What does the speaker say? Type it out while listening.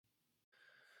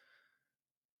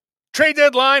Trade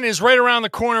deadline is right around the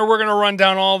corner. We're going to run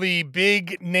down all the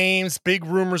big names, big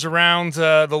rumors around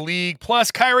the league.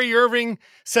 Plus, Kyrie Irving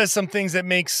says some things that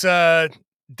makes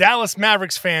Dallas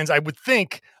Mavericks fans, I would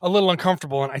think, a little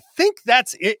uncomfortable. And I think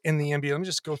that's it in the NBA. Let me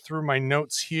just go through my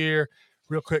notes here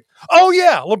real quick. Oh,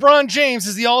 yeah. LeBron James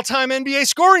is the all-time NBA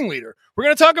scoring leader. We're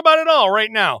going to talk about it all right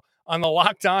now on the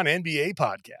Locked On NBA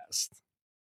podcast.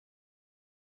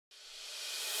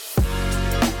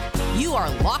 You are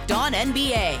Locked On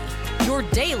NBA, your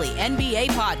daily NBA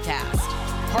podcast.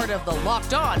 Part of the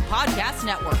Locked On Podcast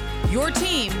Network, your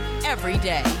team every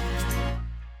day.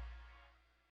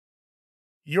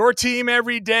 Your team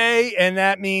every day, and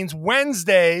that means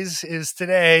Wednesdays is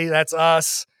today. That's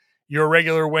us, your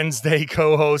regular Wednesday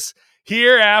co-hosts,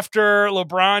 here after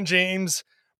LeBron James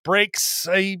breaks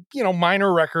a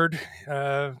minor record.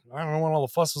 I don't know what all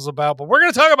the fuss was about, but we're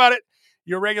going to talk about it.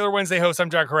 Your regular Wednesday host, I'm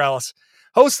John Corrales,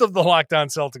 host of the Locked On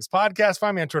Celtics podcast.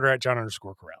 Find me on Twitter at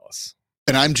John_Corrales.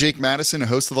 And I'm Jake Madison, a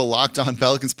host of the Locked On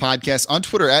Pelicans podcast, on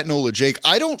Twitter at Nola Jake.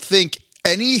 I don't think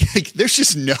there's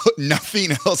just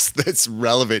nothing else that's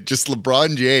relevant. Just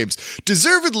LeBron James,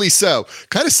 deservedly so,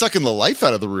 kind of sucking the life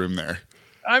out of the room there.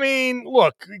 I mean,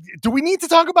 look, do we need to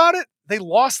talk about it? They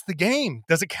lost the game.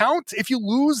 Does it count if you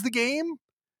lose the game?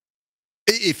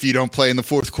 If you don't play in the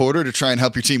fourth quarter to try and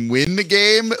help your team win the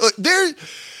game,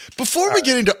 before we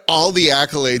get into all the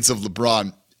accolades of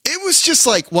LeBron, it was just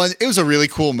like it was a really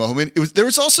cool moment. There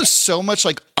was also so much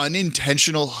like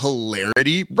unintentional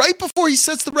hilarity. Right before he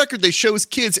sets the record, they show his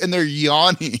kids and they're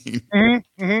yawning.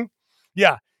 Mm-hmm, mm-hmm.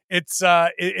 Yeah, it's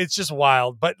just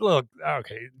wild. But look,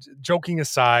 okay, joking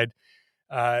aside,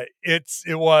 it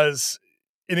was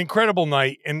an incredible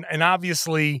night, and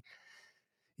obviously,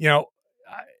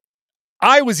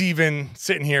 I was even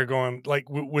sitting here going like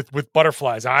with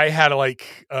butterflies. I had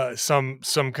like some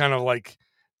kind of like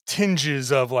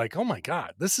tinges of like, oh my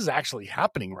God, this is actually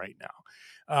happening right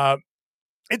now.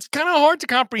 It's kind of hard to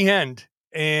comprehend.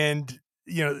 And,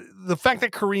 the fact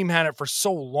that Kareem had it for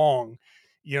so long,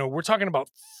 we're talking about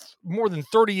more than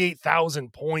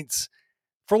 38,000 points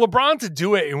for LeBron to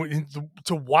do it and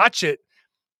to watch it.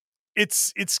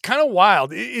 It's kind of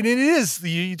wild. It is.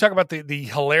 You talk about the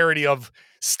hilarity of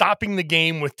stopping the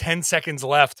game with 10 seconds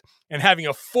left and having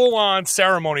a full on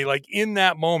ceremony, like in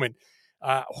that moment.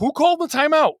 Who called the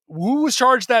timeout? Who was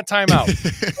charged that timeout?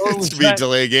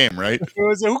 Delay a game, right?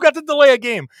 Who got to delay a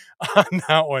game on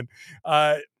that one?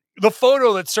 The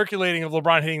photo that's circulating of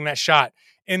LeBron hitting that shot,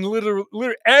 and literally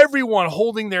everyone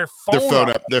holding their phone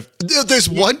up. There's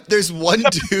one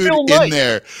dude in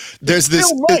there. There's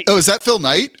this. Oh, is that Phil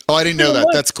Knight? Oh, I didn't know that.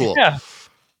 That's cool.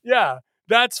 Yeah,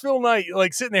 that's Phil Knight.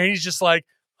 Like sitting there, he's just like,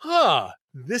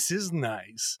 this is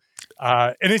nice.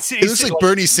 And it was like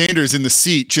Bernie Sanders in the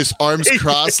seat, just arms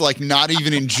crossed, like not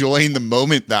even enjoying the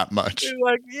moment that much.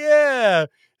 Like, yeah,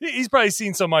 he's probably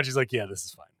seen so much. He's like, yeah, this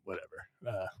is fine. Whatever.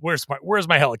 Where's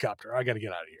my helicopter? I got to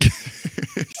get out of here.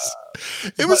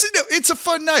 It's a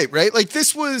fun night, right? Like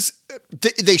this was,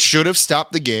 they should have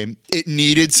stopped the game. It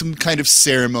needed some kind of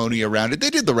ceremony around it. They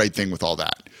did the right thing with all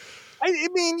that. I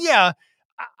mean, yeah.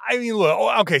 I mean,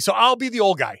 look, okay, so I'll be the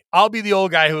old guy.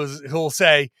 Who'll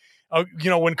say,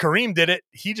 when Kareem did it,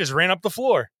 he just ran up the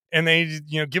floor and they,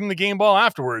 give him the game ball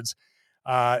afterwards.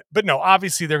 But no,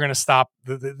 obviously they're going to stop.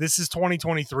 This is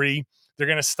 2023. They're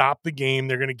going to stop the game.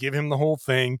 They're going to give him the whole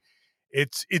thing.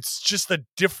 It's just a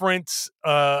different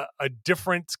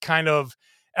kind of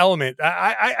element.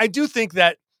 I do think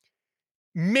that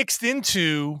mixed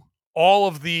into all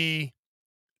of the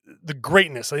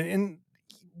greatness, and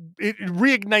it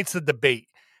reignites the debate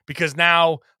because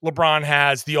now LeBron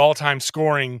has the all-time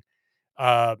scoring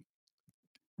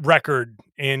record,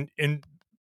 and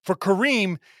for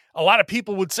Kareem, a lot of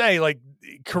people would say like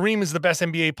Kareem is the best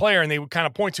NBA player, and they would kind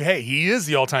of point to, hey, he is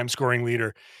the all-time scoring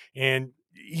leader, and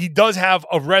he does have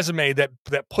a resume that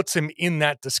puts him in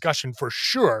that discussion for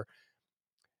sure.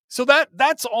 So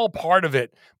that's all part of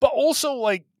it, but also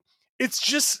like it's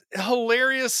just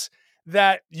hilarious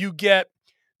that you get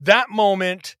that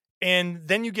moment, and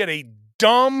then you get a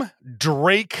dumb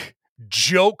Drake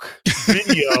joke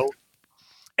video,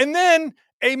 and then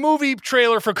a movie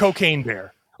trailer for Cocaine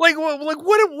Bear. What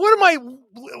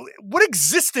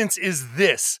existence is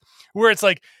this? Where it's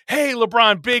like, hey,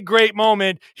 LeBron, big, great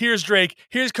moment. Here's Drake.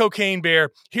 Here's Cocaine Bear.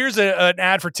 Here's an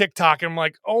ad for TikTok. And I'm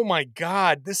like, oh my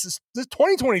God, this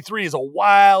 2023 is a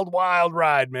wild, wild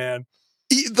ride, man.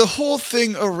 The whole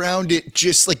thing around it,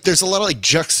 just like there's a lot of like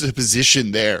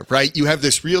juxtaposition there, right? You have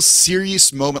this real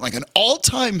serious moment, like an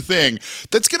all-time thing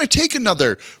that's going to take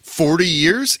another 40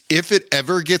 years if it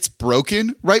ever gets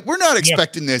broken, right? We're not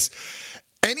expecting this.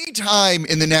 anytime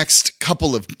in the next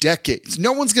couple of decades,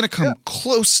 no one's going to come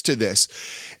close to this.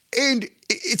 And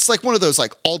it's like one of those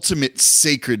like ultimate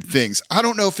sacred things. I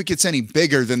don't know if it gets any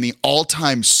bigger than the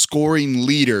all-time scoring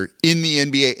leader in the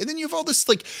NBA. And then you have all this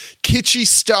like kitschy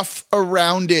stuff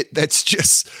around it that's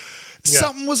just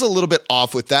something was a little bit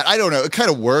off with that. I don't know. It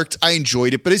kind of worked. I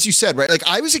enjoyed it. But as you said, right, like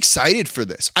I was excited for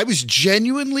this. I was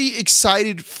genuinely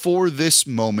excited for this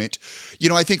moment. You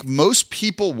know, I think most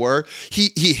people were.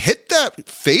 He hit that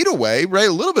fadeaway, right?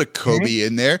 A little bit of Kobe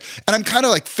in there. And I'm kind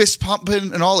of like fist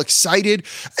pumping and all excited.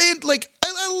 And like,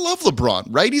 I love LeBron,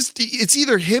 right? It's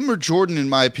either him or Jordan, in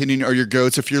my opinion, are your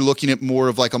goats if you're looking at more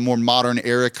of like a more modern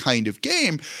era kind of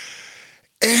game.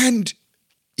 And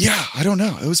yeah, I don't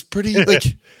know. It was pretty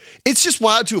like... It's just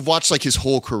wild to have watched like his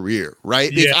whole career, right?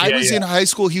 If I was in high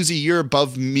school, he was a year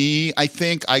above me, I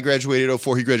think. I graduated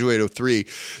 04, he graduated 03.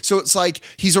 So it's like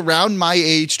he's around my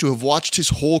age to have watched his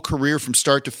whole career from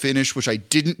start to finish, which I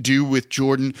didn't do with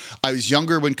Jordan. I was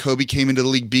younger when Kobe came into the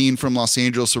league, being from Los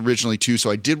Angeles originally too.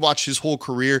 So I did watch his whole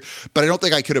career, but I don't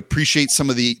think I could appreciate some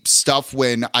of the stuff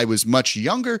when I was much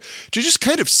younger to just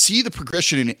kind of see the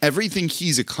progression in everything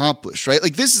he's accomplished, right?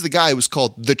 Like this is the guy who was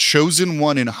called the chosen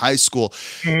one in high school.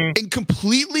 And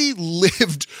completely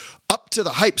lived up to the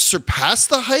hype, surpassed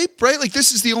the hype, right? Like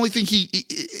this is the only thing he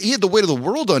had the weight of the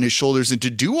world on his shoulders, and to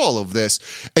do all of this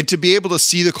and to be able to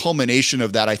see the culmination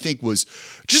of that, I think was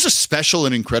just a special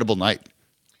and incredible night.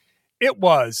 It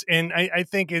was. And I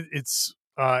think it's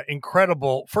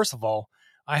incredible. First of all,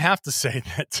 I have to say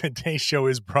that today's show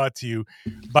is brought to you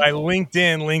by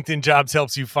LinkedIn. LinkedIn Jobs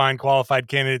helps you find qualified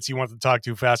candidates you want to talk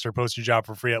to faster. Post your job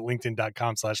for free at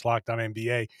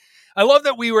linkedin.com/LockedOnNBA. I love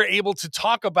that we were able to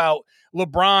talk about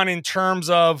LeBron in terms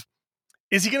of,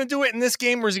 is he going to do it in this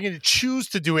game or is he going to choose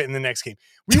to do it in the next game?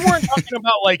 We weren't talking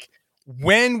about like,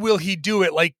 when will he do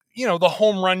it? Like, you know, the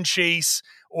home run chase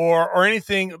or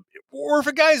anything, or if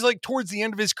a guy's like towards the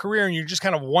end of his career and you're just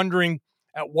kind of wondering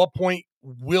at what point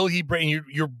will he break,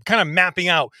 you're kind of mapping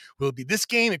out, will it be this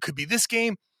game? It could be this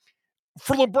game.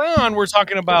 For LeBron, we're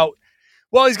talking about,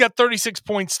 well, he's got 36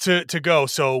 points to go.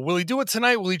 So will he do it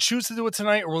tonight? Will he choose to do it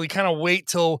tonight? Or will he kind of wait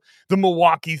till the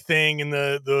Milwaukee thing and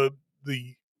the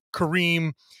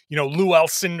Kareem, you know, Lou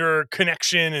Alcindor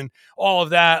connection and all of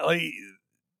that? Like,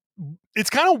 it's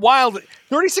kind of wild.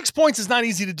 36 points is not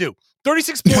easy to do.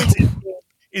 36 points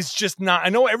is just not. I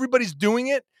know everybody's doing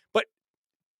it, but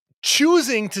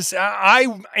choosing to say, I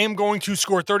am going to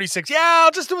score 36. Yeah,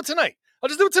 I'll just do it tonight.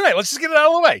 Let's just get it out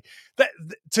of the way.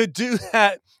 To do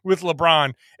that with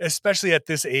LeBron, especially at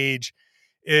this age,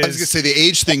 is... I was going to say the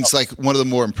age thing's like one of the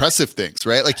more impressive things,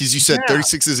 right? Like, as you said,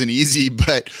 36 isn't easy,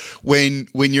 but when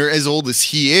you're as old as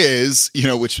he is, you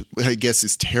know, which I guess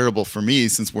is terrible for me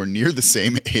since we're near the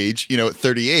same age, you know, at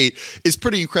 38, is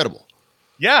pretty incredible.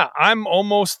 Yeah, I'm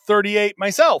almost 38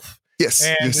 myself. Yes,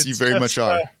 you very much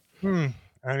are.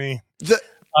 I mean...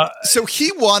 So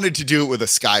he wanted to do it with a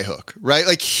skyhook, right?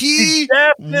 Like he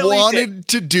wanted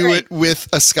to do it with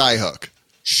a skyhook.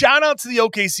 Shout out to the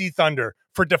OKC Thunder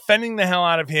for defending the hell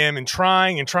out of him and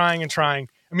trying. I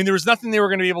mean, there was nothing they were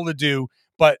going to be able to do,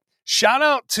 but shout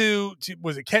out to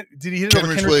was it Ken? Did he hit it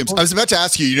over Kenrich Williams? I was about to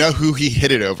ask you know who he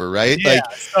hit it over, right? Yeah,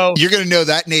 like you're going to know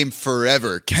that name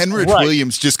forever. Kenrich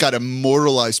Williams just got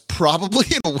immortalized probably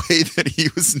in a way that he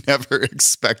was never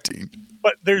expecting.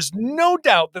 But there's no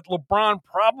doubt that LeBron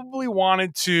probably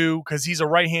wanted to, because he's a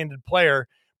right-handed player,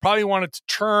 probably wanted to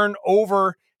turn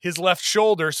over his left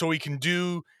shoulder so he can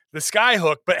do the sky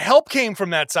hook. But help came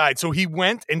from that side. So he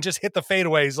went and just hit the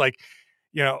fadeaway. He's like,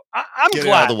 you know, I'm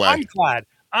glad.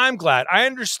 I'm glad. I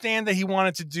understand that he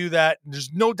wanted to do that.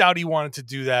 There's no doubt he wanted to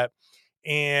do that.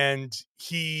 And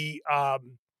he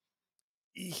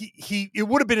it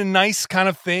would have been a nice kind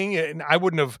of thing, and I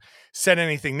wouldn't have said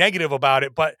anything negative about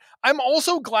it, but I'm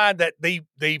also glad that they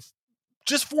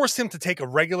just forced him to take a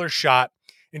regular shot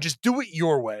and just do it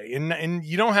your way. And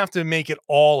you don't have to make it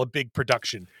all a big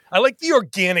production. I like the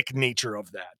organic nature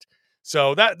of that.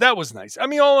 So that was nice. I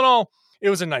mean, all in all, it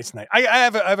was a nice night. I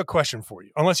have a question for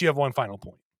you, unless you have one final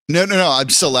point. No. I'm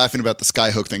still laughing about the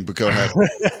skyhook thing, but go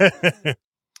ahead.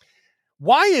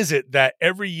 Why is it that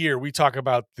every year we talk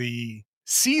about the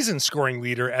season scoring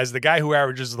leader as the guy who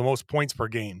averages the most points per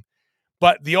game,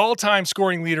 but the all-time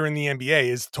scoring leader in the NBA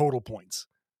is total points?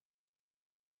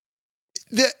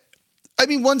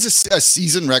 One's a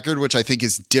season record, which I think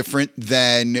is different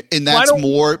than, and that's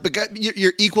more, but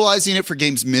you're equalizing it for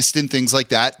games missed and things like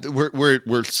that.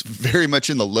 We're very much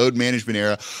in the load management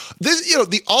era. This, you know,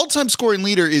 the all-time scoring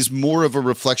leader is more of a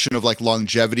reflection of like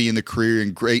longevity in the career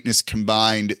and greatness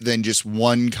combined than just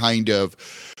one kind of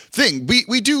thing.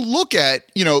 We do look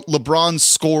at, LeBron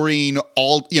scoring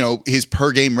all, his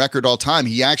per game record all time.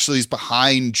 He actually is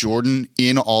behind Jordan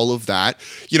in all of that,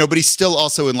 but he's still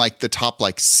also in like the top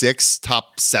like 6,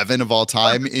 top 7 of all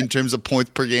time in terms of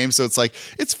points per game. So it's like,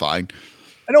 it's fine.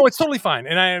 I know it's totally fine.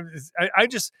 And I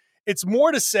just, it's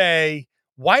more to say,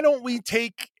 why don't we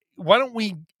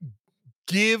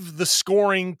give the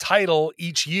scoring title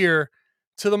each year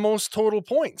to the most total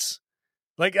points?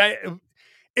 Like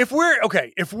if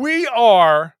we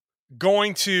are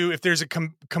going to, if there's a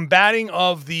combating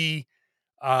of the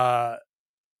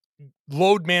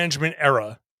load management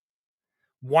era,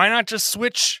 why not just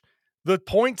switch the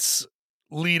points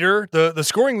leader, the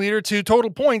scoring leader, to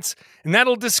total points, and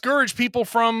that'll discourage people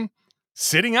from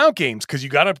sitting out games because you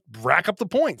got to rack up the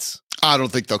points. I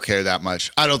don't think they'll care that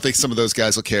much. I don't think some of those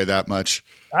guys will care that much.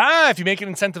 If you make it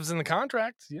incentives in the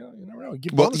contract, you never know.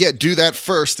 Do that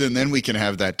first, and then we can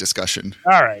have that discussion.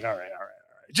 All right.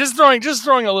 Just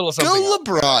throwing a little something. Go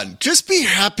LeBron. Just be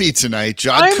happy tonight,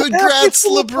 John. Congrats,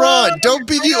 LeBron. Don't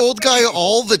be the old guy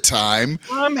all the time.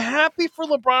 I'm happy for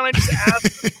LeBron. I just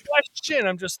asked the question.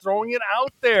 I'm just throwing it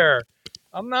out there.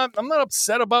 I'm not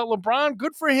upset about LeBron.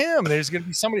 Good for him. There's going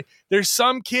to be there's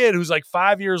some kid who's like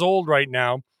 5 years old right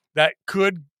now that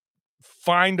could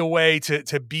find a way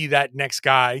to be that next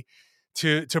guy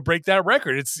to break that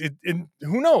record. And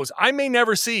who knows? I may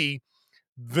never see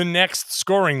the next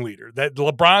scoring leader. That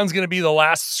LeBron's going to be the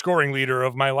last scoring leader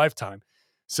of my lifetime.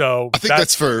 So I think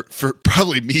that's for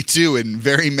probably me too, and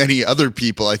very many other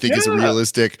people. I think is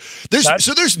realistic.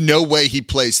 There's no way he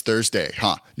plays Thursday,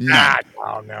 huh? None.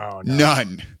 No.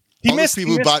 None. All those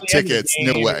people who bought tickets,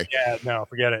 no way. Yeah, no,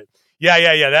 forget it.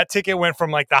 Yeah. That ticket went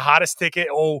from like the hottest ticket.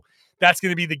 Oh, that's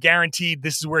going to be the guaranteed.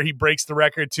 This is where he breaks the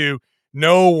record to.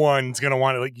 No one's going to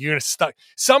want it. Like, you're going to stuck.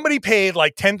 Somebody paid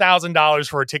like $10,000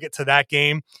 for a ticket to that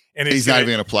game, and he's not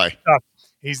even going to play.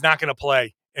 He's not going to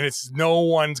play, and no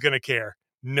one's going to care.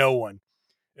 No one.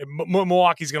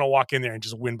 Milwaukee's going to walk in there and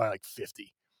just win by like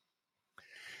 50.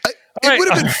 It would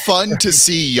have been fun to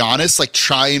see Giannis like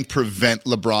try and prevent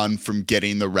LeBron from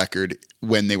getting the record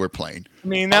when they were playing. I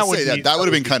mean, that would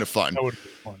have been kind of fun.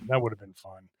 That would have been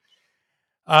fun.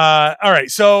 All right.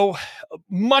 So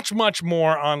much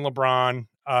more on LeBron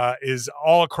is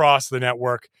all across the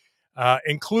network,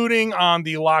 including on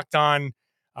the Locked On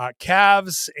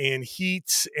Cavs and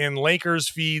Heat and Lakers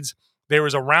feeds. There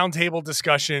was a roundtable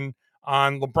discussion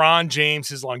on LeBron James,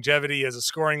 his longevity as a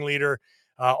scoring leader,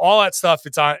 all that stuff.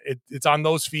 It's on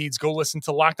those feeds. Go listen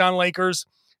to Locked On Lakers.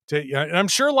 And I'm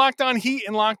sure Locked On Heat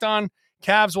and Locked On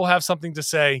Cavs will have something to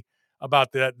say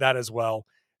about that as well.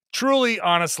 Truly,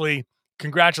 honestly,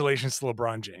 congratulations to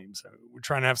LeBron James. We're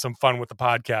trying to have some fun with the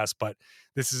podcast, but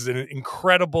this is an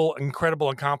incredible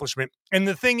accomplishment. And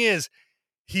the thing is,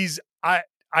 I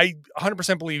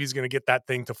 100% believe he's going to get that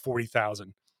thing to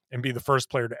 40,000 and be the first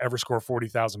player to ever score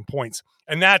 40,000 points.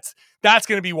 And that's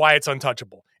going to be why it's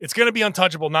untouchable. It's going to be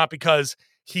untouchable not because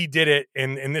he did it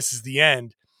and this is the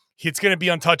end. It's going to be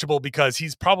untouchable because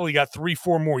he's probably got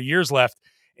 3-4 more years left,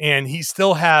 and he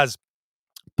still has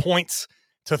points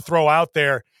to throw out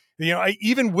there.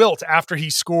 Even Wilt, after he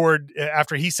set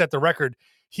the record,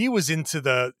 he was into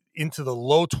the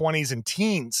low 20s and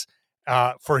teens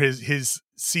for his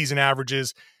season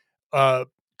averages.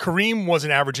 Kareem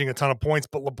wasn't averaging a ton of points,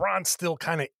 but LeBron still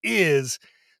kind of is.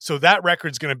 So that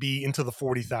record's going to be into the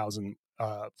 40,000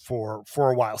 for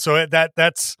a while. So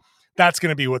that's going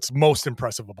to be what's most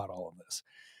impressive about all of this.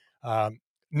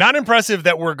 Not impressive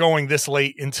that we're going this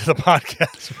late into the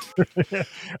podcast.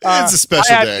 It's a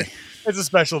special day. It's a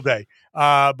special day.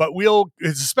 But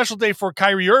it's a special day for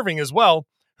Kyrie Irving as well,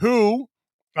 who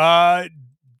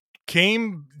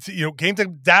came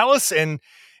to Dallas and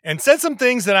said some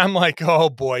things that I'm like, oh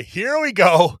boy, here we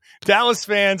go. Dallas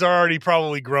fans are already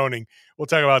probably groaning. We'll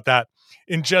talk about that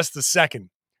in just a second.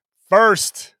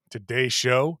 First, today's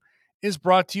show is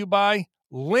brought to you by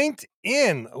LinkedIn.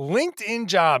 LinkedIn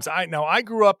Jobs. I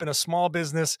grew up in a small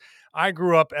business. I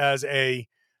grew up as a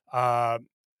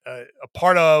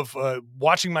part of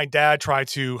watching my dad try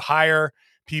to hire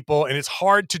people, and it's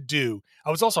hard to do.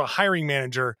 I was also a hiring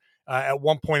manager at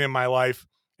one point in my life,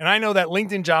 and I know that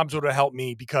LinkedIn Jobs would have helped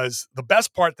me because the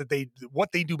best part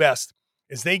what they do best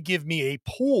is they give me a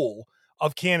pool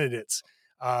of candidates.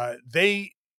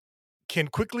 They can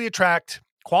quickly attract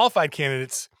qualified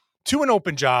candidates to an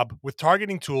open job with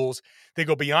targeting tools. They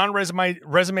go beyond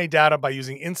resume data by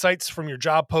using insights from your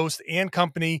job post and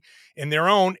company in their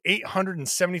own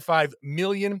 875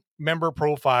 million member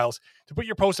profiles to put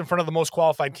your post in front of the most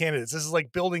qualified candidates. This is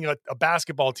like building a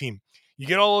basketball team. You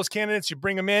get all those candidates, you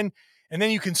bring them in, and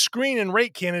then you can screen and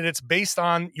rate candidates based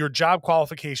on your job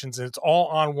qualifications, and it's all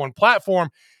on one platform.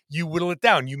 you whittle it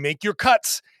down, you make your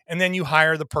cuts, and then you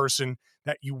hire the person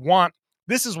that you want.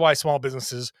 This is why small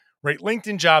businesses rate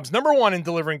LinkedIn Jobs number one in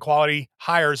delivering quality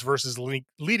hires versus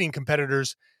leading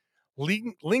competitors.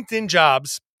 LinkedIn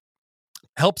Jobs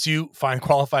helps you find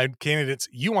qualified candidates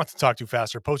you want to talk to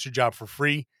faster. Post your job for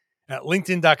free at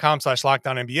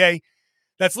linkedin.com/LockedOnNBA.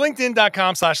 That's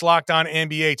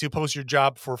linkedin.com/LockedOnNBA to post your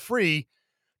job for free.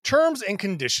 Terms and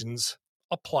conditions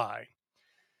apply.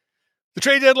 The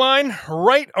trade deadline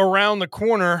right around the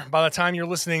corner. By the time you're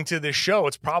listening to this show,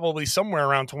 it's probably somewhere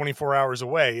around 24 hours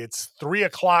away. It's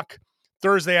 3:00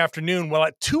 Thursday afternoon. Well,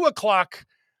 at 2:00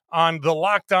 on the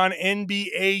Locked On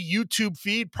NBA YouTube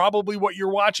feed, probably what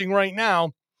you're watching right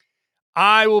now,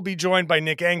 I will be joined by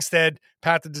Nick Angstead,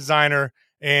 Pat the Designer,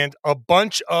 and a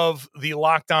bunch of the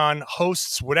Locked On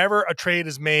hosts. Whatever a trade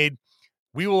is made,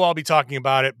 we will all be talking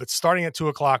about it. But starting at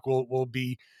 2:00, we'll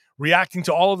be reacting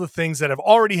to all of the things that have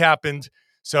already happened.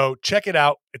 So check it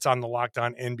out. It's on the Locked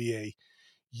On NBA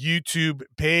YouTube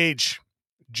page.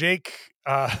 Jake,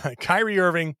 Kyrie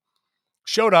Irving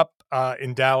showed up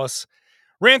in Dallas,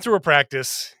 ran through a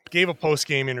practice, gave a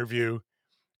post-game interview,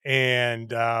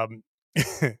 and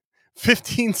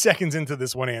 15 seconds into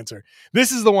this one answer.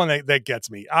 This is the one that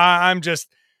gets me.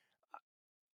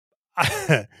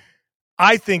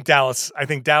 I think Dallas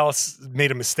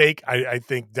made a mistake. I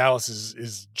think Dallas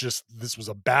is just, this was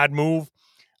a bad move.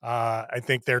 I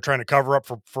think they're trying to cover up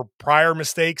for prior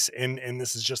mistakes, and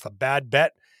this is just a bad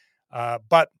bet.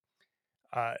 But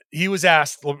he was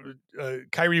asked,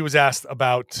 Kyrie was asked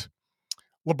about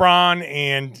LeBron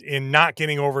and in not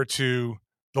getting over to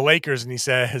the Lakers, and he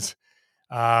says,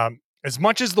 as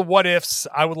much as the what ifs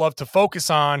I would love to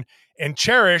focus on and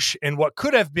cherish and what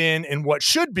could have been and what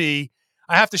should be,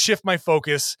 I have to shift my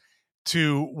focus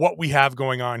to what we have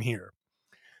going on here.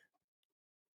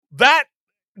 That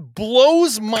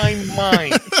blows my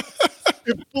mind.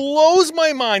 It blows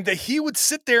my mind that he would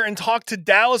sit there and talk to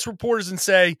Dallas reporters and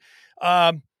say,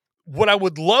 what I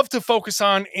would love to focus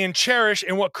on and cherish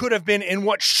and what could have been and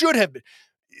what should have been.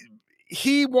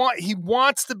 He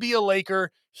wants to be a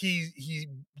Laker. He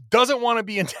doesn't want to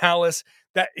be in Dallas.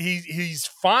 That he's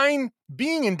fine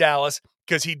being in Dallas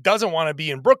because he doesn't want to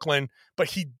be in Brooklyn.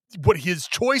 But what his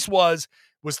choice was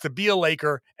to be a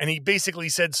Laker, and he basically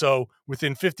said so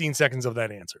within 15 seconds of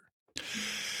that answer.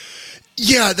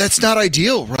 Yeah, that's not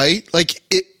ideal, right? Like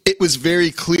it was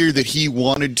very clear that he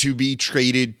wanted to be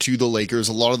traded to the Lakers.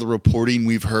 A lot of the reporting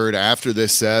we've heard after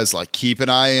this says, like, keep an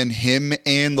eye on him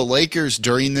and the Lakers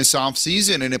during this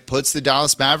offseason, and it puts the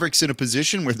Dallas Mavericks in a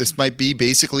position where this might be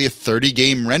basically a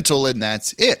 30-game rental, and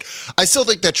that's it. I still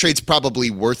think that trade's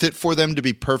probably worth it for them, to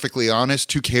be perfectly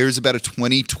honest. Who cares about a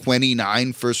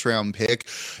 2029 first-round pick?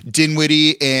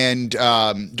 Dinwiddie and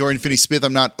Dorian Finney-Smith,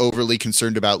 I'm not overly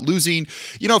concerned about losing.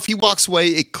 You know, if he walks away,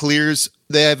 it clears.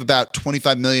 They have about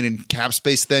 $25 million in cap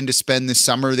space then to spend this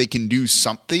summer. They can do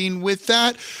something with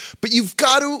that. But you've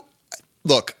got to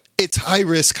look, it's high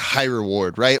risk, high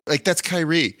reward, right? Like, that's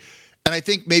Kyrie. And I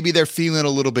think maybe they're feeling a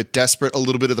little bit desperate, a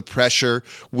little bit of the pressure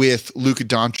with Luka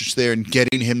Doncic there and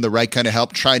getting him the right kind of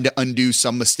help, trying to undo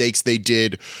some mistakes they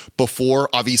did before,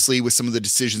 obviously, with some of the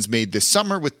decisions made this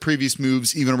summer with previous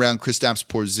moves, even around Kristaps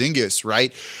Porzingis,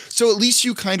 right? So at least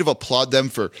you kind of applaud them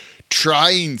for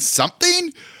trying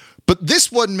something. But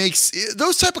this one makes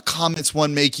those type of comments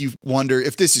make you wonder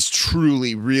if this is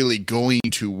truly, really going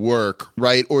to work,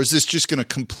 right? Or is this just going to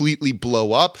completely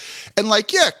blow up? And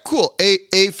like, yeah, cool,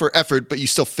 A for effort, but you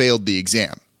still failed the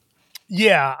exam.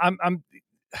 Yeah,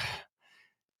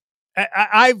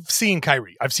 I've seen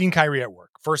Kyrie. I've seen Kyrie at work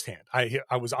firsthand.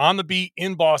 I was on the beat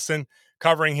in Boston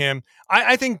covering him.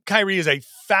 I think Kyrie is a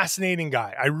fascinating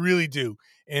guy. I really do.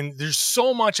 And there's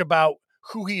so much about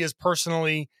who he is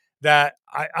personally that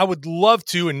I would love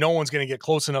to, and no one's going to get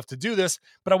close enough to do this,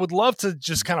 but I would love to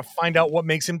just kind of find out what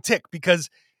makes him tick, because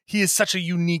he is such a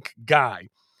unique guy.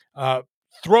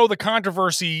 Throw the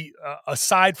controversy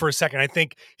aside for a second. I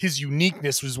think his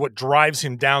uniqueness was what drives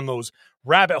him down those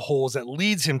rabbit holes that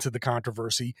leads him to the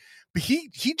controversy. But he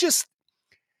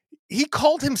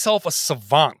called himself a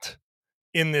savant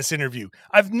in this interview.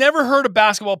 I've never heard a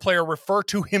basketball player refer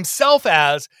to himself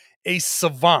as a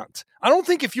savant. I don't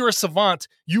think if you're a savant,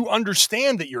 you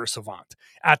understand that you're a savant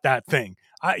at that thing.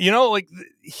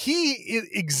 He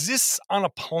exists on a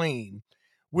plane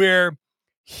where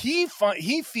he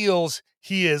feels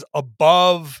he is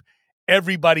above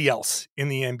everybody else in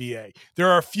the NBA. There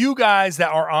are a few guys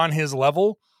that are on his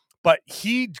level, but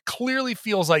he clearly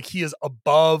feels like he is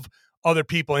above other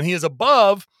people, and he is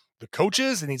above the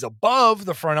coaches, and he's above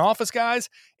the front office guys.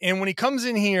 And when he comes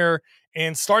in here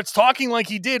and starts talking like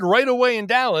he did right away in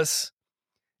Dallas,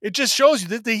 it just shows you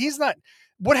that he's not.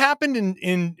 what happened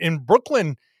in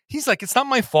Brooklyn, he's like, it's not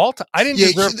my fault. I didn't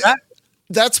deserve that.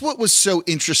 That's what was so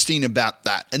interesting about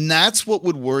that. And that's what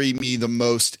would worry me the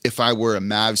most if I were a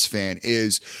Mavs fan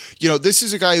is, this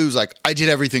is a guy who's like, I did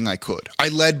everything I could. I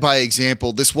led by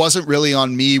example. This wasn't really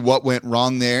on me. What went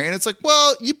wrong there? And it's like,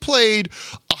 well, you played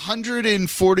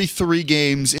 143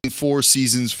 games in 4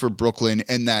 seasons for Brooklyn,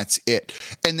 and that's it.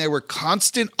 And there were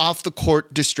constant off the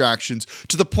court distractions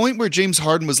to the point where James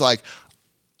Harden was like,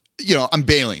 I'm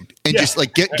bailing and just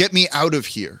like, get me out of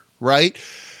here. Right.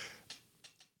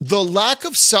 The lack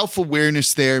of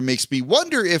self-awareness there makes me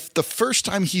wonder if the first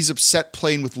time he's upset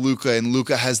playing with Luka and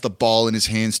Luka has the ball in his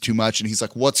hands too much and he's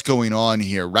like, what's going on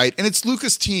here, right? And it's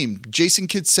Luka's team. Jason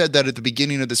Kidd said that at the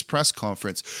beginning of this press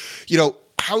conference.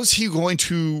 How's he going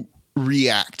to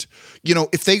react?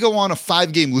 If they go on a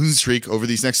 5-game losing streak over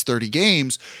these next 30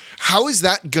 games, how is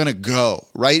that going to go,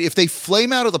 right? If they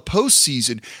flame out of the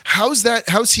postseason,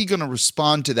 how's he going to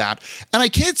respond to that? And I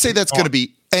can't say that's going to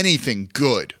be anything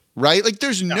good. Right? Like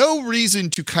there's no reason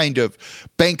to kind of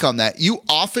bank on that. You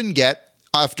often get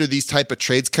after these type of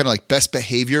trades, kind of like best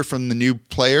behavior from the new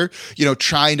player,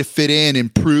 trying to fit in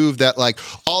and prove that like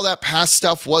all that past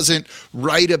stuff wasn't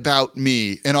right about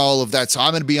me and all of that. So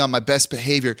I'm going to be on my best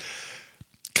behavior.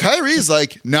 Kyrie's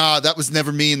like, nah, that was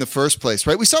never me in the first place,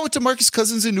 right? We saw with DeMarcus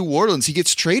Cousins in New Orleans. He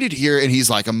gets traded here and he's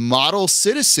like a model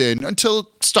citizen until it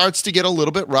starts to get a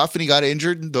little bit rough and he got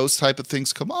injured and those type of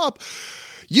things come up.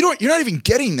 You're not even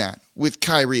getting that with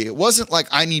Kyrie. It wasn't like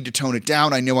I need to tone it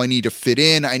down. I know I need to fit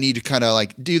in. I need to kind of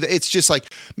like do that. It's just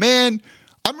like, man,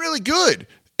 I'm really good.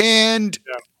 And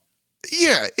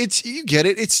yeah, you get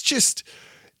it. It's just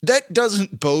that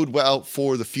doesn't bode well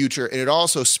for the future. And it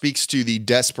also speaks to the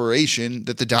desperation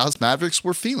that the Dallas Mavericks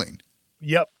were feeling.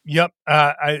 Yep.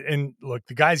 And look,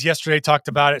 the guys yesterday talked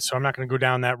about it, so I'm not going to go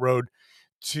down that road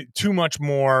too much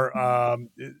more.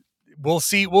 We'll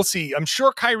see. I'm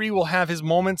sure Kyrie will have his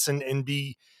moments and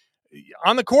be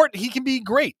on the court. He can be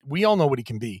great. We all know what he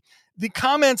can be. The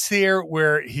comments there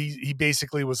where he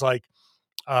basically was like,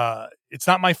 it's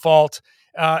not my fault.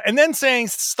 And then saying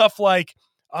stuff like,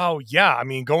 oh yeah, I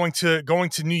mean, going to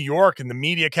New York and the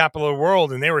media capital of the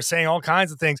world. And they were saying all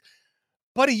kinds of things,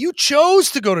 buddy, you chose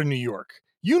to go to New York.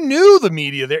 You knew the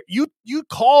media there. You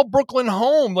call Brooklyn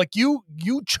home. Like you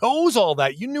chose all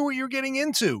that. You knew what you're getting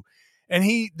into. And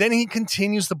he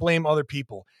continues to blame other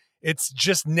people. It's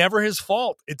just never his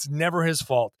fault. It's never his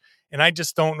fault. And I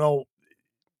just don't know.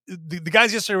 The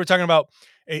guys yesterday were talking about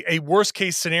a worst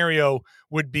case scenario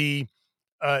would be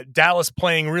Dallas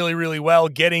playing really, really well,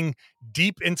 getting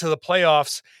deep into the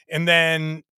playoffs, and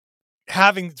then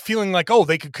feeling like, oh,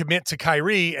 they could commit to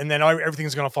Kyrie and then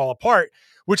everything's going to fall apart,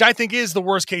 which I think is the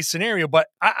worst case scenario. But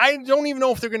I don't even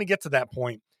know if they're going to get to that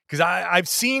point because I've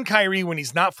seen Kyrie when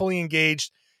he's not fully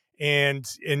engaged. And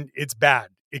it's bad.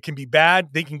 It can be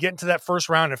bad. They can get into that first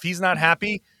round. If he's not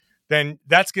happy, then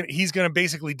he's going to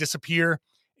basically disappear.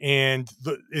 And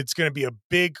it's going to be a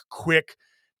big, quick,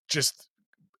 just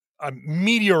a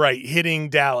meteorite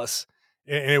hitting Dallas.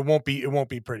 And it won't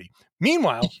be pretty.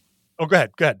 Meanwhile, go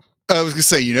ahead. I was going to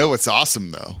say, what's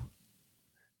awesome though?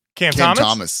 Cam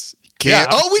Thomas. We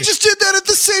just did that at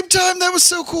the same time. That was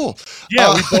so cool.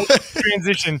 Yeah, we both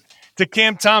transitioned to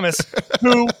Cam Thomas,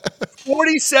 who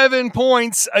 47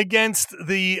 points against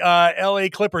the LA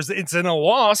Clippers. It's in a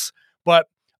loss, but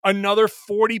another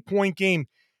 40-point game.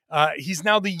 He's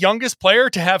now the youngest player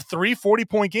to have 3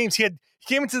 40-point games. He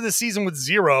came into the season with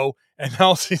 0, and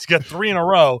now he's got 3 in a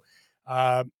row.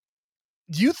 Do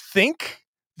you think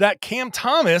that Cam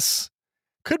Thomas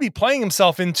could be playing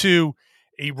himself into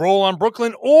a role on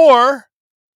Brooklyn or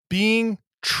being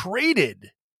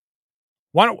traded?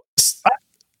 Why don't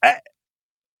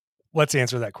let's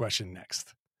answer that question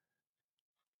next.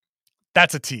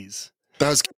 That's a tease. That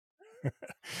was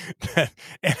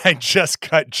and I just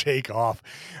cut Jake off.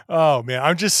 Oh man,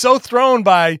 I'm just so thrown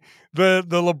by the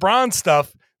LeBron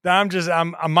stuff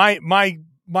that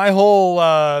my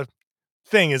whole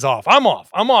thing is off. I'm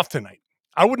off tonight.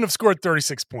 I wouldn't have scored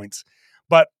 36 points,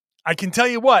 but I can tell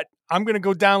you what, I'm going to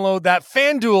go download that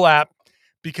FanDuel app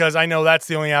because I know that's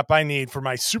the only app I need for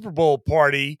my Super Bowl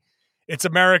party. It's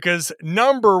America's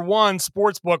 #1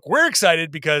 sports book. We're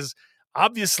excited because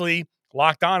obviously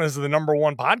Locked On is the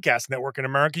 #1 podcast network in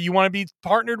America. You want to be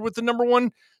partnered with the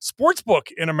 #1 sports book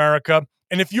in America.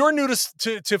 And if you're new to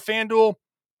FanDuel,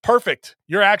 perfect.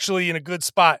 You're actually in a good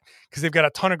spot because they've got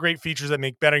a ton of great features that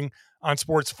make betting on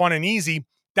sports fun and easy.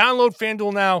 Download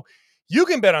FanDuel now. You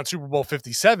can bet on Super Bowl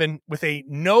 57 with a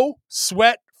no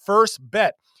sweat first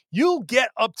bet. You'll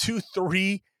get up to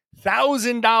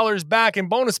 $3,000 back in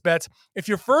bonus bets if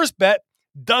your first bet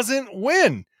doesn't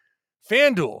win.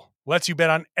 FanDuel, lets you bet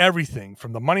on everything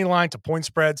from the money line to point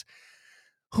spreads.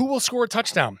 Who will score a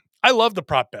touchdown? I love the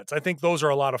prop bets. I think those are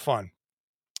a lot of fun.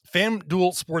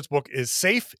 FanDuel Sportsbook is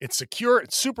safe, it's secure,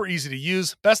 it's super easy to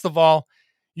use. Best of all,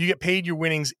 you get paid your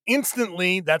winnings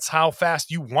instantly. That's how fast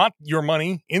you want your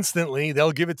money, instantly.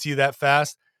 They'll give it to you that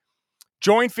fast.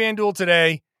 Join FanDuel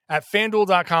today at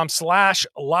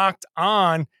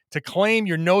FanDuel.com/locked-on to claim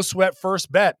your no-sweat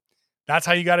first bet. That's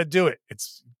how you got to do it.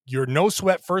 It's your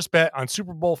no-sweat first bet on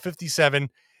Super Bowl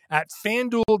 57 at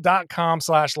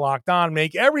FanDuel.com/locked-on.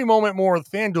 Make every moment more with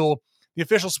FanDuel, the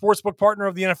official sportsbook partner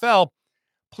of the NFL.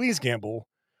 Please gamble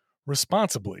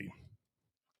responsibly.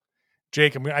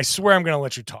 Jake, I swear I'm going to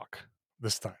let you talk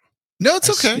this time. No, it's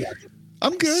okay.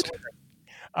 I'm good.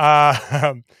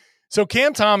 So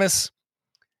Cam Thomas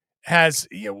has,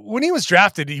 when he was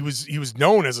drafted, he was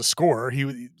known as a scorer.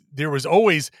 There was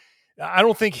always, I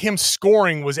don't think him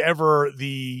scoring was ever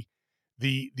the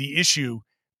issue.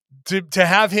 To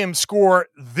have him score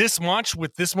this much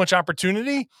with this much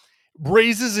opportunity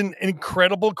raises an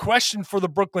incredible question for the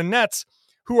Brooklyn Nets,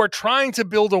 who are trying to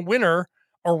build a winner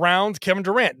around Kevin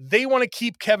Durant. They want to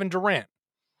keep Kevin Durant.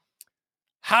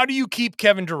 How do you keep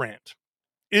Kevin Durant?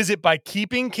 Is it by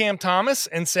keeping Cam Thomas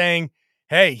and saying,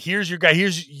 hey, here's your guy.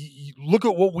 Look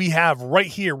at what we have right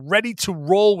here, ready to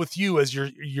roll with you as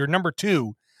your number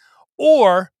two?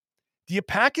 Or do you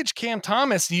package Cam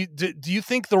Thomas? Do you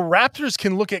think the Raptors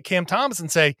can look at Cam Thomas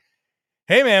and say,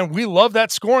 hey, man, we love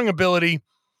that scoring ability.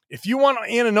 If you want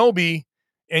Anunoby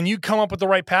and you come up with the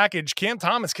right package, Cam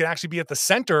Thomas can actually be at the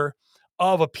center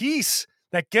of a piece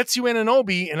that gets you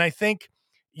Anunoby. And I think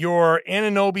your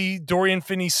Anunoby, Dorian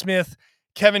Finney-Smith,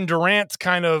 Kevin Durant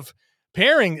kind of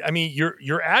pairing, I mean,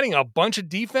 you're adding a bunch of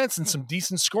defense and some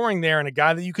decent scoring there and a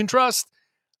guy that you can trust.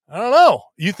 I don't know.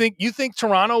 You think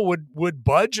Toronto would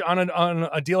budge on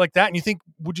a deal like that? And you think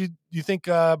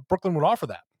Brooklyn would offer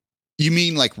that? You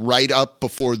mean like right up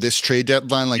before this trade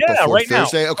deadline, before right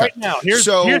Thursday? Now, okay. Right now. Here's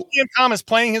Cam Thomas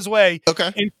playing his way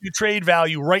into trade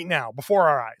value right now before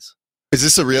our eyes. Is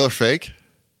this a real or fake?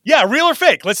 Yeah, real or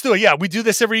fake. Let's do it. Yeah, we do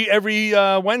this every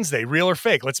Wednesday. Real or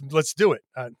fake. Let's do it.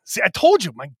 See, I told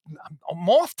you, I'm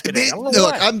off today.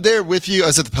 Look, I'm there with you. I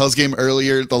was at the Pels game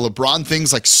earlier. The LeBron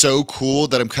thing's like so cool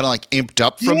that I'm kind of like amped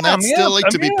up from that still.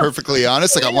 To be perfectly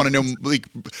honest, I want to know.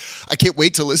 I can't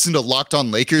wait to listen to Locked On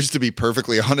Lakers. To be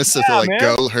perfectly honest, to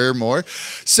go her more.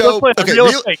 So real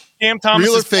or fake. Cam Thomas.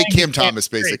 Real or fake? Cam Thomas,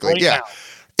 basically. Yeah. Now.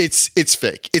 It's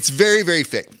fake. It's very, very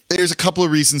fake. There's a couple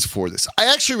of reasons for this.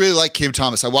 I actually really like Cam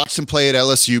Thomas. I watched him play at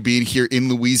LSU, being here in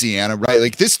Louisiana, right?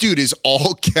 Like, this dude is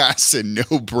all gas and no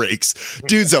breaks.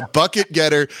 Dude's a bucket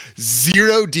getter,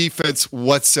 zero defense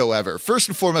whatsoever. First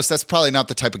and foremost, that's probably not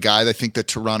the type of guy I think that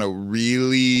Toronto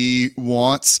really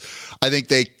wants. I think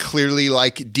they clearly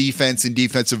like defense and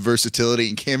defensive versatility,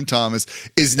 and Cam Thomas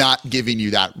is not giving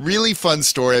you that. Really fun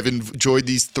story. I've enjoyed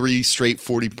these 3 straight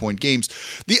 40-point games.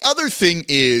 The other thing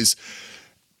is,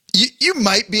 you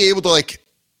might be able to like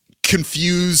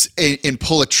confuse and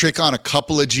pull a trick on a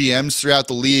couple of GMs throughout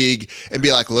the league and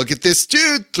be like, look at this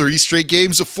dude, 3 straight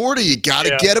games of 40. You got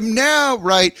to get him now,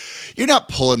 right? You're not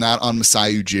pulling that on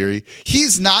Masai Ujiri.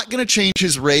 He's not going to change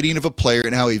his rating of a player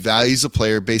and how he values a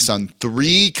player based on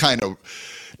 3 kind of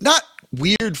not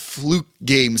weird fluke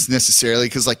games necessarily,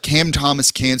 because like Cam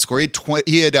Thomas can score.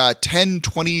 He had 10,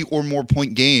 20 or more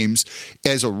point games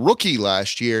as a rookie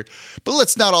last year. But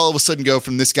let's not all of a sudden go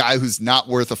from this guy who's not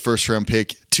worth a first-round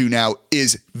pick to now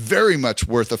is very much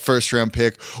worth a first-round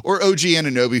pick, or OG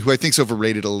Anunoby, who I think is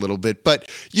overrated a little bit. But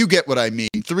you get what I mean.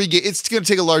 It's going to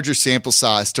take a larger sample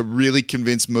size to really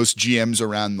convince most GMs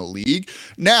around the league.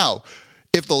 Now,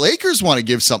 if the Lakers want to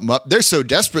give something up, they're so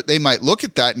desperate, they might look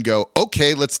at that and go,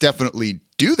 okay, let's definitely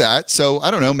do that. So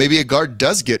I don't know, maybe a guard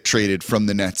does get traded from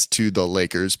the Nets to the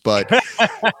Lakers, but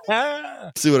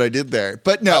see what I did there.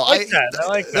 But no, I like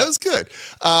that. That was good.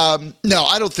 No,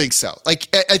 I don't think so.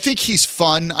 Like, I think he's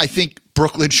fun. I think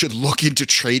Brooklyn should look into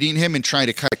trading him and trying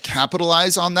to kind of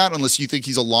capitalize on that, unless you think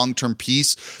he's a long-term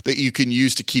piece that you can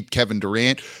use to keep Kevin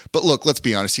Durant. But look, let's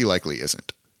be honest, he likely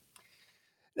isn't.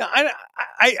 No,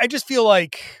 I just feel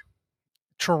like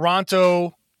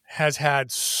Toronto has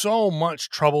had so much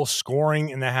trouble scoring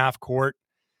in the half court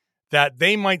that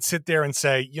they might sit there and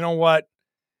say, you know what,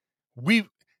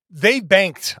 they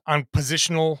banked on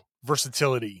positional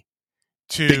versatility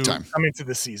to come into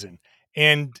the season,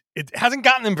 and it hasn't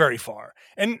gotten them very far.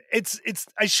 And it's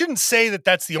I shouldn't say that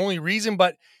that's the only reason,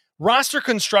 but roster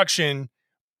construction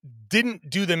didn't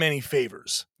do them any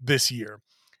favors this year.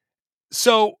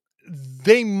 So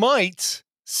they might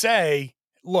say,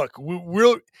 look,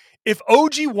 if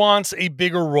OG wants a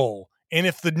bigger role, and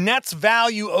if the Nets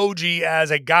value OG as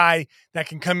a guy that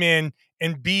can come in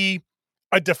and be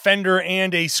a defender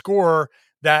and a scorer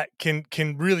that can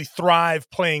really thrive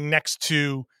playing next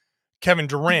to Kevin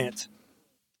Durant.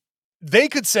 They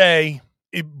could say,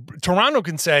 Toronto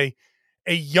can say,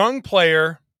 a young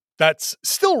player that's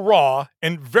still raw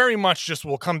and very much just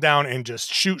will come down and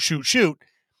just shoot.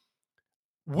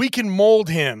 We can mold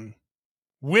him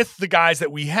with the guys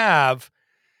that we have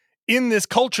in this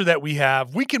culture that we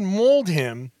have. We can mold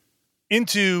him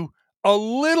into a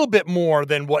little bit more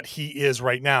than what he is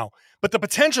right now. But the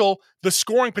potential, the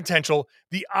scoring potential,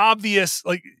 the obvious,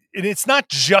 like, and it's not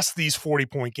just these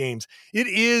 40-point games. It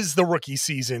is the rookie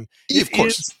season. Of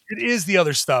course. It is the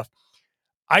other stuff.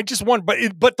 I just want,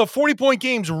 but the 40-point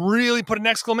games really put an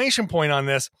exclamation point on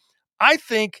this. I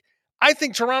think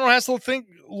Toronto has to think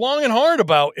long and hard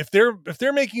about if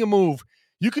they're making a move.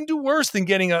 You can do worse than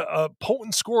getting a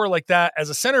potent scorer like that as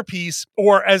a centerpiece,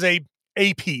 or as a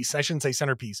piece. I shouldn't say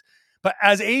centerpiece, but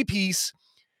as a piece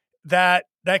that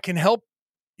can help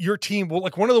your team. Well,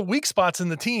 like one of the weak spots in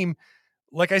the team,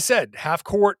 like I said, half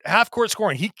court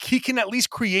scoring. He can at least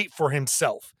create for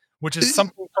himself, which is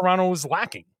something Toronto is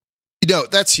lacking.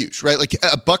 That's huge, right? Like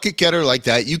a bucket getter like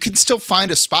that, you can still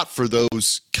find a spot for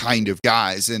those kind of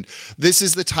guys. And this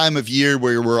is the time of year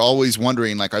where we're always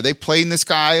wondering, like, are they playing this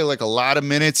guy like a lot of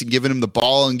minutes and giving him the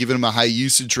ball and giving him a high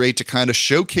usage rate to kind of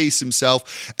showcase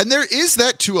himself? And there is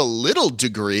that to a little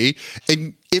degree.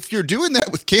 And if you're doing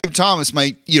that with Cam Thomas,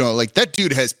 like that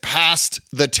dude has passed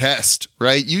the test,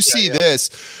 right? You see this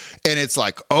and it's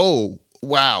like, oh,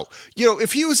 wow.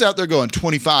 If he was out there going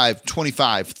 25,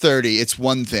 30, it's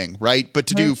one thing, right? But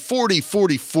to do 40,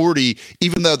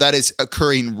 even though that is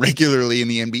occurring regularly in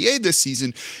the NBA this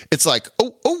season, it's like,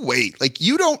 oh, wait, like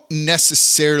you don't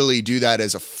necessarily do that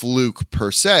as a fluke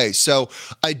per se. So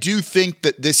I do think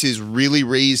that this has really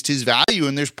raised his value,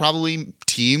 and there's probably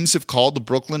teams have called the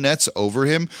Brooklyn Nets over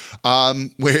him,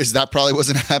 whereas that probably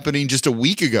wasn't happening just a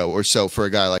week ago or so for a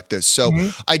guy like this. So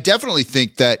I definitely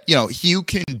think that, you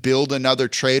can build another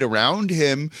trade around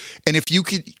him. And if you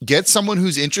could get someone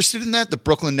who's interested in that, the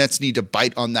Brooklyn Nets need to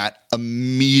bite on that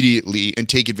immediately and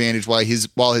take advantage while his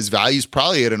value is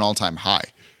probably at an all-time high.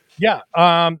 Yeah.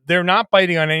 They're not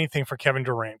biting on anything for Kevin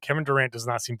Durant. Kevin Durant does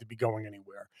not seem to be going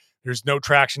anywhere. There's no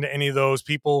traction to any of those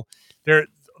people. The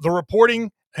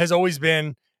reporting has always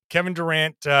been Kevin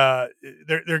Durant.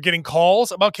 They're getting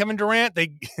calls about Kevin Durant.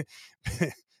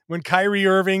 When Kyrie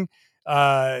Irving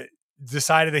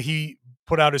decided that he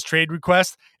put out his trade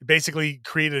request, it basically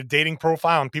created a dating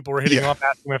profile, and people were hitting him up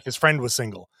asking him if his friend was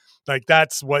single. Like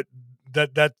that's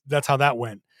how that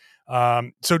went.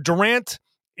 So Durant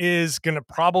is going to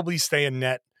probably stay in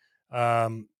net,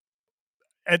 and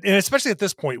especially at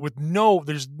this point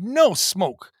there's no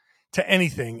smoke to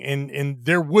anything, and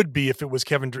there would be if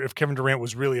Kevin Durant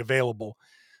was really available.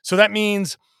 So that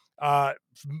means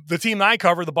the team I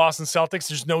cover, the Boston Celtics,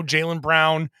 there's no Jaylen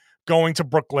Brown going to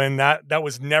Brooklyn. That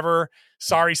was never,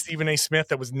 sorry, Stephen A. Smith,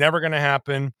 that was never going to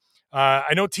happen.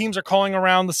 I know teams are calling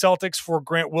around the Celtics for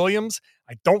Grant Williams.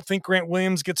 I don't think Grant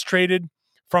Williams gets traded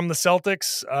from the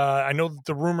Celtics. I know that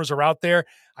the rumors are out there.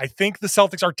 I think the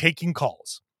Celtics are taking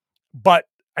calls, but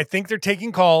I think they're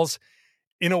taking calls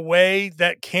in a way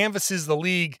that canvasses the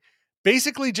league,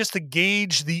 basically just to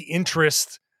gauge the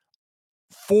interest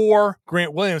for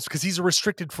Grant Williams, because he's a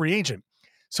restricted free agent.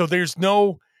 So there's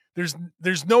no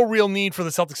real need for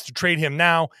the Celtics to trade him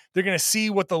now. They're going to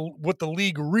see what the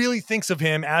league really thinks of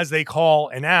him as they call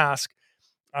and ask.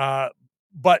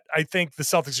 But I think the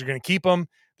Celtics are going to keep him.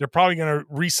 They're probably going to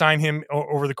re-sign him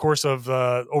over the course of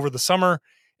over the summer,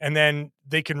 and then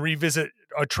they can revisit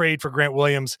a trade for Grant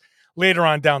Williams later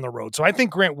on down the road. So I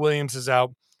think Grant Williams is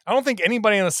out. I don't think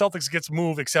anybody on the Celtics gets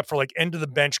moved except for like end of the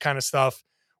bench kind of stuff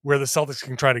where the Celtics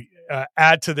can try to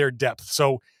add to their depth.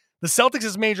 So the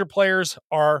Celtics' major players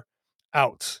are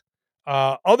out.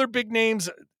 Other big names,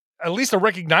 at least a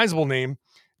recognizable name,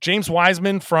 James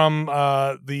Wiseman from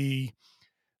the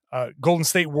Golden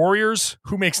State Warriors,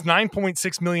 who makes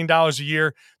 $9.6 million a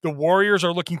year. The Warriors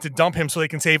are looking to dump him so they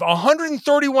can save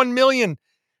 $131 million.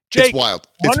 Jake, it's wild.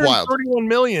 It's wild. $131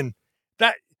 million.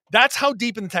 That's how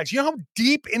deep in the tax. You know how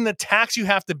deep in the tax you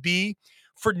have to be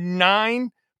for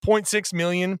 $9.6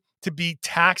 million to be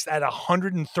taxed at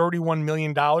 $131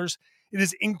 million? It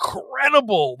is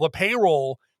incredible, the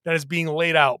payroll that is being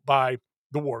laid out by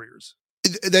the Warriors.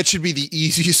 That should be the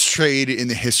easiest trade in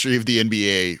the history of the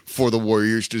NBA for the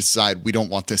Warriors to decide we don't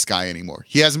want this guy anymore.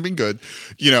 He hasn't been good.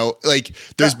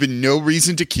 There's been no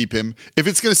reason to keep him. If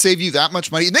it's going to save you that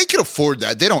much money, and they can afford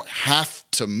that. They don't have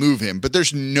to move him, but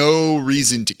there's no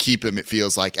reason to keep him, it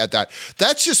feels like, at that.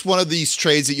 That's just one of these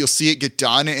trades that you'll see it get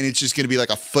done, and it's just going to be like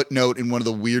a footnote in one of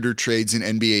the weirder trades in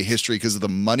NBA history because of the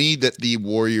money that the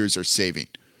Warriors are saving.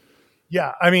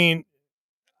 Yeah, I mean,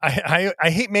 I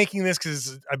hate making this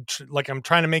because I'm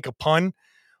trying to make a pun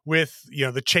with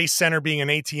the Chase Center being an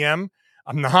ATM.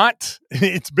 I'm not.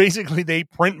 It's basically they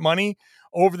print money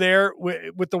over there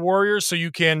with the Warriors, so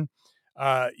you can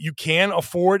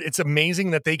afford. It's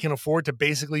amazing that they can afford to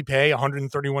basically pay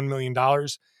 $131 million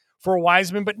for a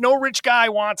Wiseman, but no rich guy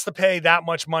wants to pay that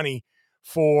much money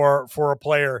for a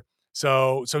player.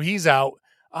 So he's out.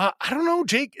 I don't know,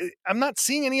 Jake. I'm not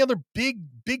seeing any other big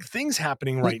things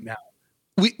happening right now.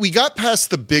 We got past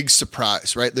the big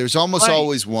surprise, right? There's almost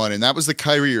always one, and that was the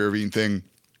Kyrie Irving thing.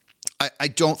 I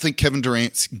don't think Kevin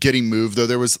Durant's getting moved, though.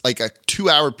 There was like a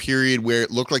 2-hour period where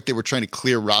it looked like they were trying to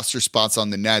clear roster spots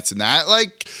on the Nets, and that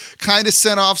kind of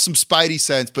sent off some spidey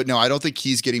sense. But no, I don't think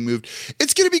he's getting moved.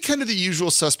 It's going to be kind of the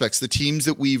usual suspects, the teams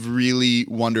that we've really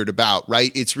wondered about,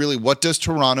 right? It's really what does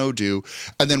Toronto do,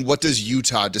 and then what does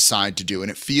Utah decide to do? And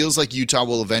it feels like Utah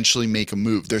will eventually make a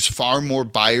move. There's far more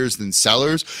buyers than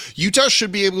sellers. Utah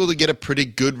should be able to get a pretty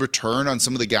good return on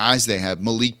some of the guys they have.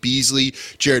 Malik Beasley,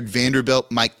 Jared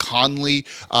Vanderbilt, Mike Conley,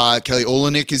 Kelly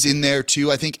Olynyk is in there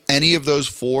too. I think any of those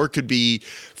four could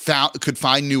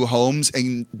find new homes,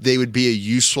 and they would be a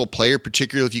useful player,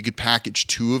 particularly if you could package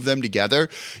two of them together.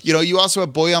 You also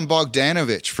have Bojan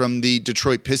Bogdanovic from the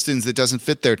Detroit Pistons that doesn't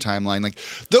fit their timeline.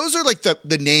 Those are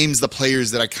the names, the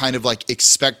players that I kind of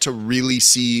expect to really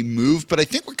see move. But I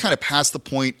think we're kind of past the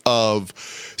point of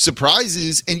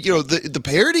surprises, and the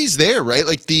parity's there, right?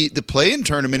 The play-in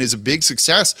tournament is a big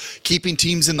success, keeping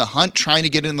teams in the hunt, trying to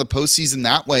get in the postseason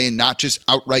that way, and not just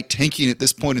outright tanking at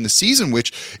this point in the season,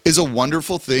 which is a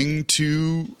wonderful thing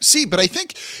to see. But I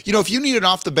think, if you need an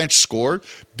off-the-bench scorer,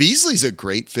 Beasley's a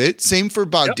great fit. Same for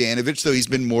Bogdanovic, though he's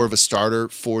been more of a starter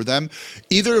for them.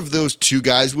 Either of those two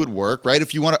guys would work, right?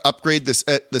 If you want to upgrade this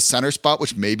at the center spot,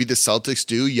 which maybe the Celtics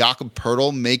do, Jakob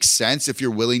Poeltl makes sense if you're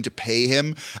willing to pay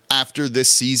him after this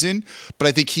season. But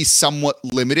I think he's somewhat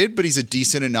limited, but he's a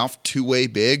decent enough two-way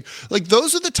big.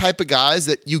 Those are the type of guys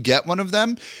that you get one of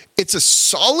them. It's a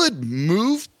solid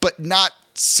move, but not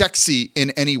sexy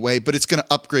in any way, but it's going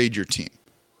to upgrade your team.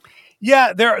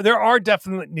 Yeah, there are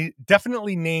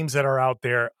definitely names that are out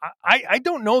there. I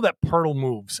don't know that Poeltl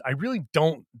moves. I really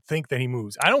don't think that he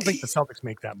moves. I don't think the Celtics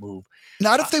make that move.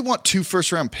 Not if they want 2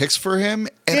 first-round picks for him.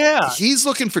 And he's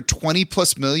looking for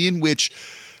 $20+ million, which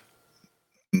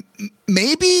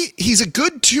maybe he's a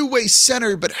good two-way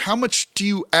center, but how much do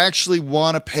you actually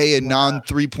want to pay a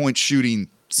non-3-point shooting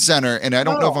center? And I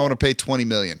don't know if I want to pay $20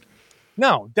 million.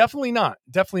 No, definitely not.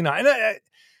 Definitely not. And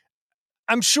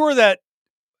I'm sure that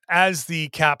as the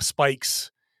cap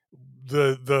spikes,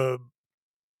 the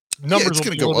numbers it's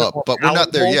going to go up, but we're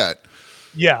not there yet.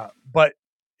 Yeah, but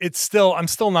I'm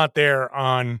still not there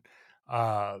on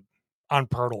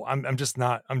Poeltl. I'm just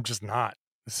not.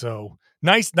 So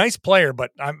nice player,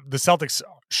 but the Celtics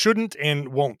shouldn't and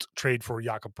won't trade for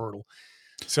Jakob Poeltl.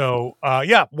 So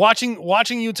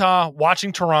watching Utah,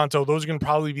 watching Toronto, those are going to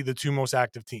probably be the two most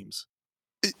active teams.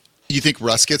 You think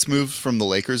Russ gets moved from the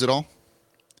Lakers at all?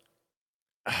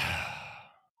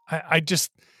 I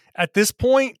just, at this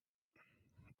point,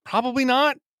 probably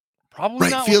not. Probably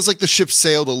not. Feels like the ship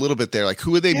sailed a little bit there.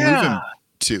 Who are they moving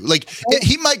to?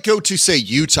 He might go to, say,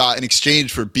 Utah in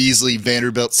exchange for Beasley,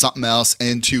 Vanderbilt, something else,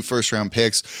 and 2 first-round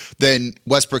picks. Then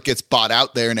Westbrook gets bought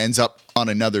out there and ends up on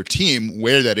another team.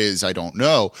 Where that is, I don't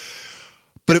know.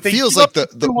 But it feels like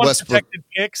the Westbrook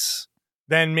picks,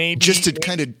 then maybe just to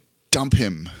kind of dump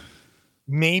him.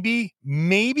 Maybe,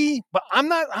 but I'm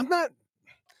not.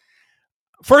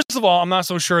 First of all, I'm not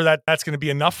so sure that that's going to be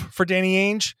enough for Danny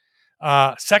Ainge.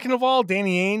 Second of all,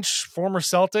 Danny Ainge, former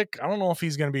Celtic, I don't know if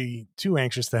he's going to be too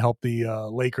anxious to help the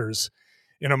Lakers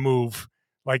in a move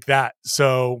like that.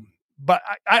 So, but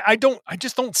I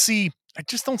just don't see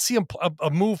a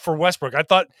move for Westbrook. I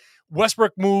thought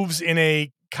Westbrook moves in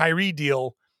a Kyrie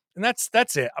deal, and that's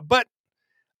it. But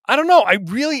I don't know. I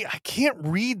can't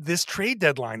read this trade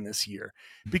deadline this year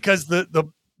because the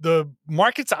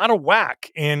market's out of whack.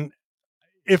 And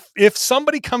if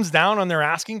somebody comes down on their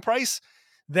asking price,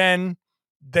 then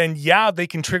they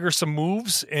can trigger some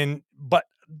moves. But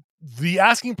the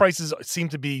asking prices seem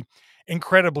to be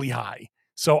incredibly high.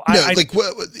 So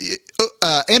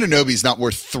Anunoby's not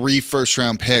worth 3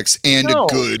 first-round picks and No. a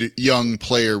good young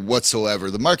player whatsoever.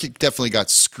 The market definitely got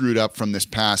screwed up from this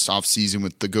past offseason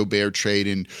with the Gobert trade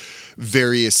and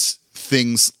various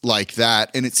things like that.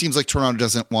 And it seems like Toronto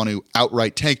doesn't want to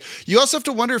outright tank. You also have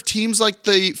to wonder if teams like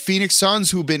the Phoenix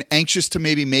Suns, who've been anxious to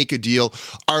maybe make a deal,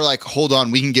 are like, hold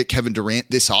on, we can get Kevin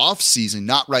Durant this offseason.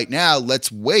 Not right now.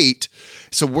 Let's wait.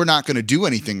 So we're not going to do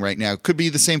anything right now. Could be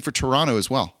the same for Toronto as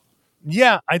well.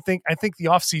 Yeah, I think the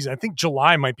offseason, I think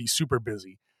July might be super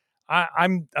busy.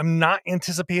 I'm not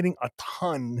anticipating a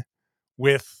ton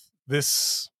with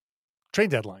this trade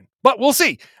deadline, but we'll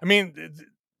see. I mean,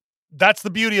 that's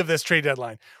the beauty of this trade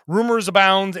deadline. Rumors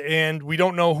abound, and we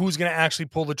don't know who's going to actually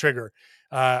pull the trigger.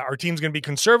 Our team's going to be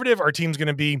conservative. Our team's going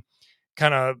to be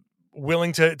kind of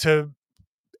willing to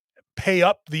pay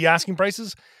up the asking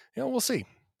prices. We'll see.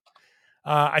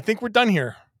 I think we're done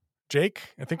here, Jake.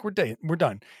 I think we're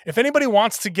done. If anybody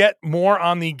wants to get more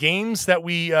on the games that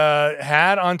we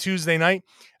had on Tuesday night,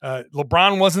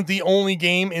 LeBron wasn't the only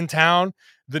game in town.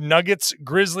 The Nuggets,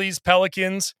 Grizzlies,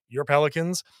 Pelicans, your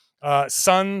Pelicans,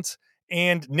 Suns,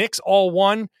 and Knicks all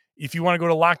won. If you want to go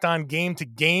to Locked On Game to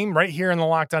Game right here in the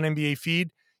Locked On NBA feed,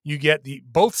 you get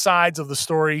both sides of the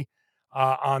story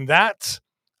on that.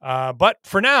 But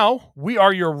for now, we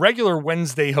are your regular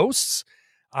Wednesday hosts.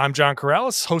 I'm John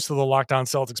Corrales, host of the Locked On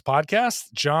Celtics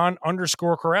podcast,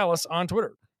 John_Corrales on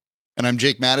Twitter. And I'm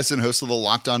Jake Madison, host of the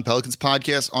Locked On Pelicans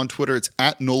podcast. On Twitter, it's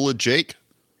 @NolaJake.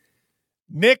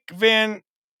 Nick Van,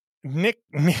 I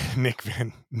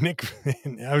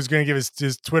was going to give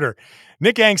his Twitter.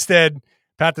 Nick Angstead,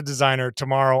 Pat the Designer,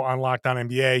 tomorrow on Locked On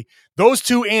NBA. Those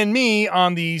two and me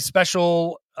on the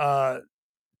special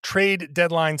trade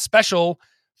deadline special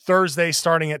Thursday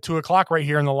starting at 2:00 right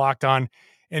here in the Locked On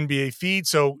NBA feed.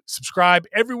 So subscribe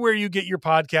everywhere you get your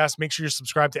podcast. Make sure you're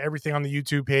subscribed to everything on the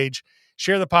YouTube page.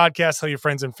 Share the podcast. Tell your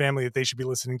friends and family that they should be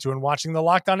listening to and watching the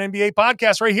Locked On NBA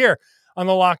podcast right here on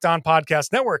the Locked On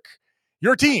Podcast Network.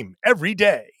 Your team every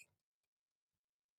day.